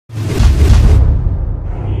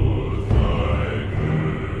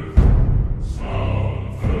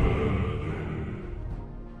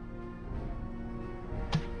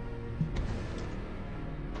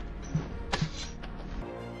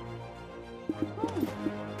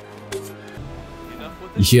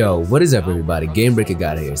Yo, what is up everybody, Gamebreaker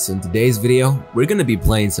got here. So in today's video, we're gonna be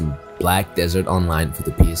playing some Black Desert Online for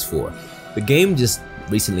the PS4. The game just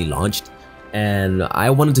recently launched, and I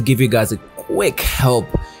wanted to give you guys a quick help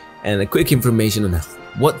and a quick information on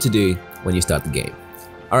what to do when you start the game.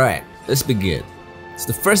 Alright, let's begin. So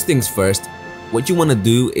the first things first, what you want to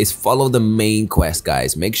do is follow the main quest,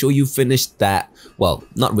 guys. Make sure you finish that, well,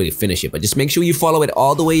 not really finish it, but just make sure you follow it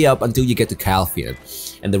all the way up until you get to Calpheon.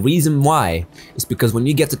 And the reason why is because when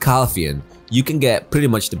you get to Calpheon, you can get pretty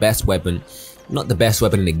much the best weapon, not the best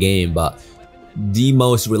weapon in the game, but the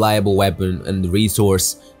most reliable weapon and the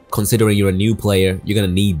resource. Considering you're a new player, you're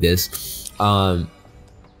gonna need this. What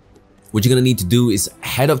you're gonna need to do is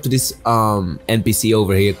head up to this NPC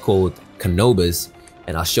over here called Kanobas,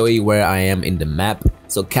 and I'll show you where I am in the map.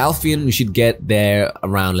 So Calpheon, you should get there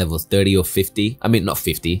around level 30 or 50. I mean, not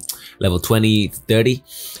 50, level 20, 30.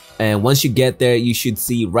 And once you get there, you should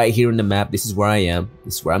see right here in the map, this is where I am.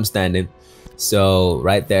 This is where I'm standing. So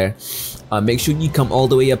right there, make sure you come all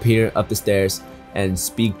the way up here, up the stairs, and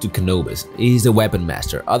speak to Kanobas. He's the weapon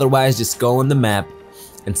master. Otherwise, just go on the map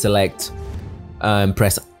and select,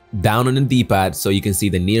 press down on the D-pad so you can see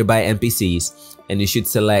the nearby NPCs, and you should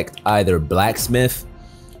select either blacksmith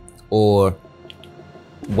or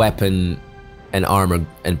weapon and armor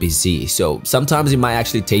NPC. So sometimes it might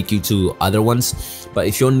actually take you to other ones, but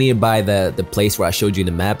if you're nearby the place where I showed you in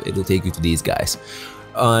the map, it will take you to these guys.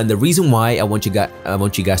 And the reason why I want you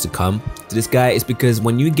guys to come to this guy is because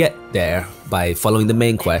when you get there by following the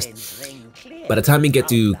main quest, by the time you get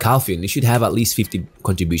to Calpheon, you should have at least 50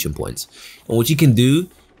 contribution points. And what you can do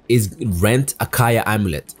is rent a Kaya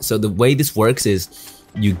amulet. So the way this works is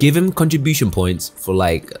you give him contribution points for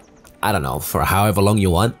like, I don't know, for however long you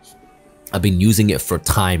want. I've been using it for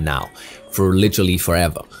time now, for literally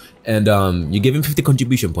forever. And you give him 50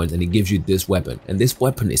 contribution points and he gives you this weapon. And this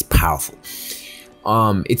weapon is powerful.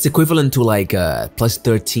 It's equivalent to like a plus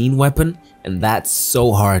 13 weapon, and that's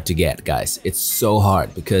so hard to get, guys. It's so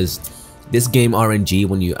hard because this game RNG,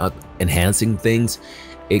 when you are enhancing things,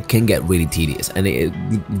 it can get really tedious and it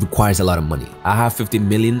requires a lot of money. I have 15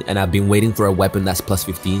 million and I've been waiting for a weapon that's plus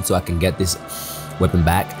 15 so I can get this weapon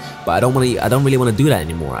back, but I don't really want to do that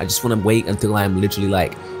anymore. I just want to wait until I'm literally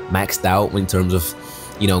like maxed out in terms of,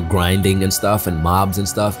 you know, grinding and stuff and mobs and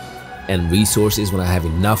stuff and resources, when I have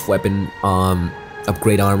enough weapon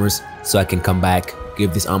upgrade armors so I can come back,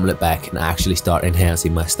 give this amulet back, and actually start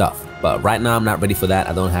enhancing my stuff. But right now I'm not ready for that.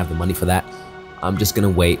 I don't have the money for that. I'm just gonna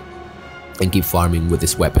wait and keep farming with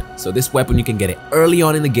this weapon. So this weapon, you can get it early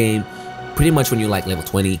on in the game, pretty much when you're like level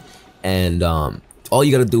 20, and all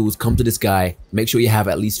you gotta do is come to this guy, make sure you have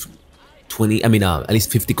at least 20, at least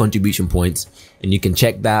 50 contribution points, and you can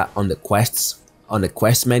check that on the quests. On the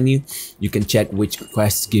quest menu, you can check which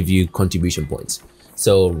quests give you contribution points.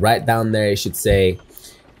 So right down there, it should say,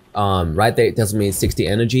 right there it tells me 60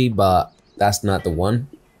 energy, but that's not the one.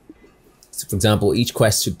 So for example, each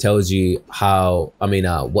quest should tells you how,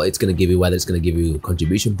 what it's gonna give you, whether it's gonna give you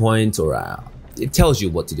contribution points or it tells you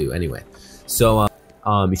what to do anyway. So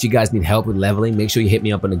if you guys need help with leveling, make sure you hit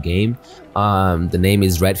me up on the game. The name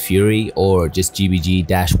is Red Fury or just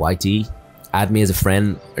GBG-YT. Add me as a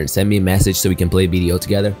friend or send me a message so we can play video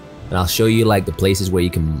together, and I'll show you like the places where you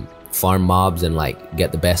can farm mobs and like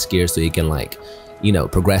get the best gear so you can like, you know,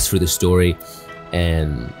 progress through the story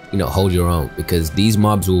and, you know, hold your own, because these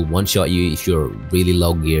mobs will one-shot you if you're really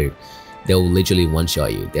low geared. They'll literally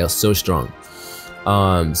one-shot you. They're so strong.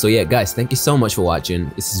 So yeah, guys, thank you so much for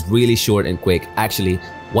watching. This is really short and quick. Actually,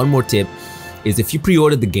 one more tip is if you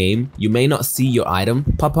pre-ordered the game, you may not see your item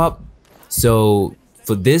pop up. So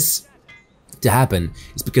for this to happen,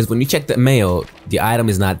 it's because when you check the mail, the item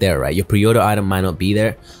is not there, right? Your pre-order item might not be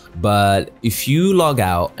there. But if you log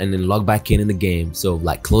out and then log back in the game, so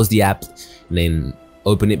like close the app and then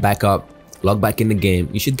open it back up, log back in the game,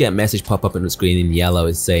 you should get a message pop up on the screen in yellow.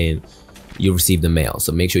 It's saying you received the mail,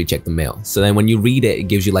 so make sure you check the mail. So then when you read it, it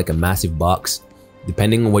gives you like a massive box.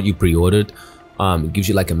 Depending on what you pre-ordered, it gives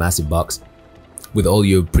you like a massive box with all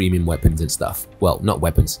your premium weapons and stuff. Well, not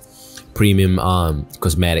weapons, premium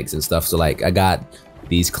cosmetics and stuff. So like I got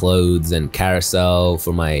these clothes and carousel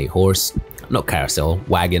for my horse. Not carousel,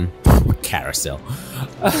 wagon. Carousel.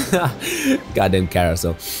 Goddamn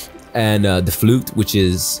carousel. And the flute, which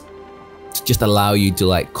is to just allow you to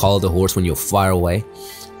like call the horse when you're far away.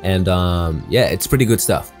 And yeah, it's pretty good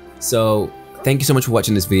stuff. So thank you so much for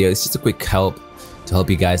watching this video. It's just a quick help to help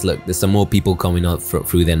you guys. Look, there's some more people coming up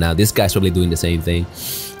through there now. This guy's probably doing the same thing.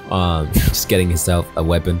 Just getting himself a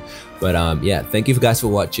weapon. But yeah, thank you guys for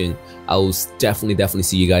watching. I will definitely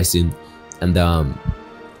see you guys soon. And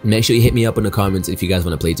Make sure you hit me up in the comments if you guys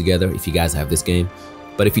want to play together, if you guys have this game.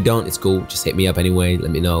 But if you don't, it's cool. Just hit me up anyway.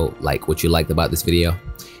 Let me know like what you liked about this video.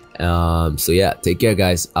 So yeah, take care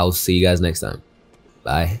guys. I'll see you guys next time.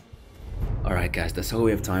 Bye. Alright guys, that's all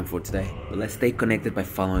we have time for today. But let's stay connected by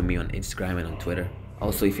following me on Instagram and on Twitter.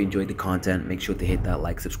 Also, if you enjoyed the content, make sure to hit that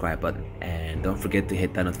like, subscribe button. And don't forget to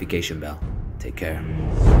hit that notification bell. Take care.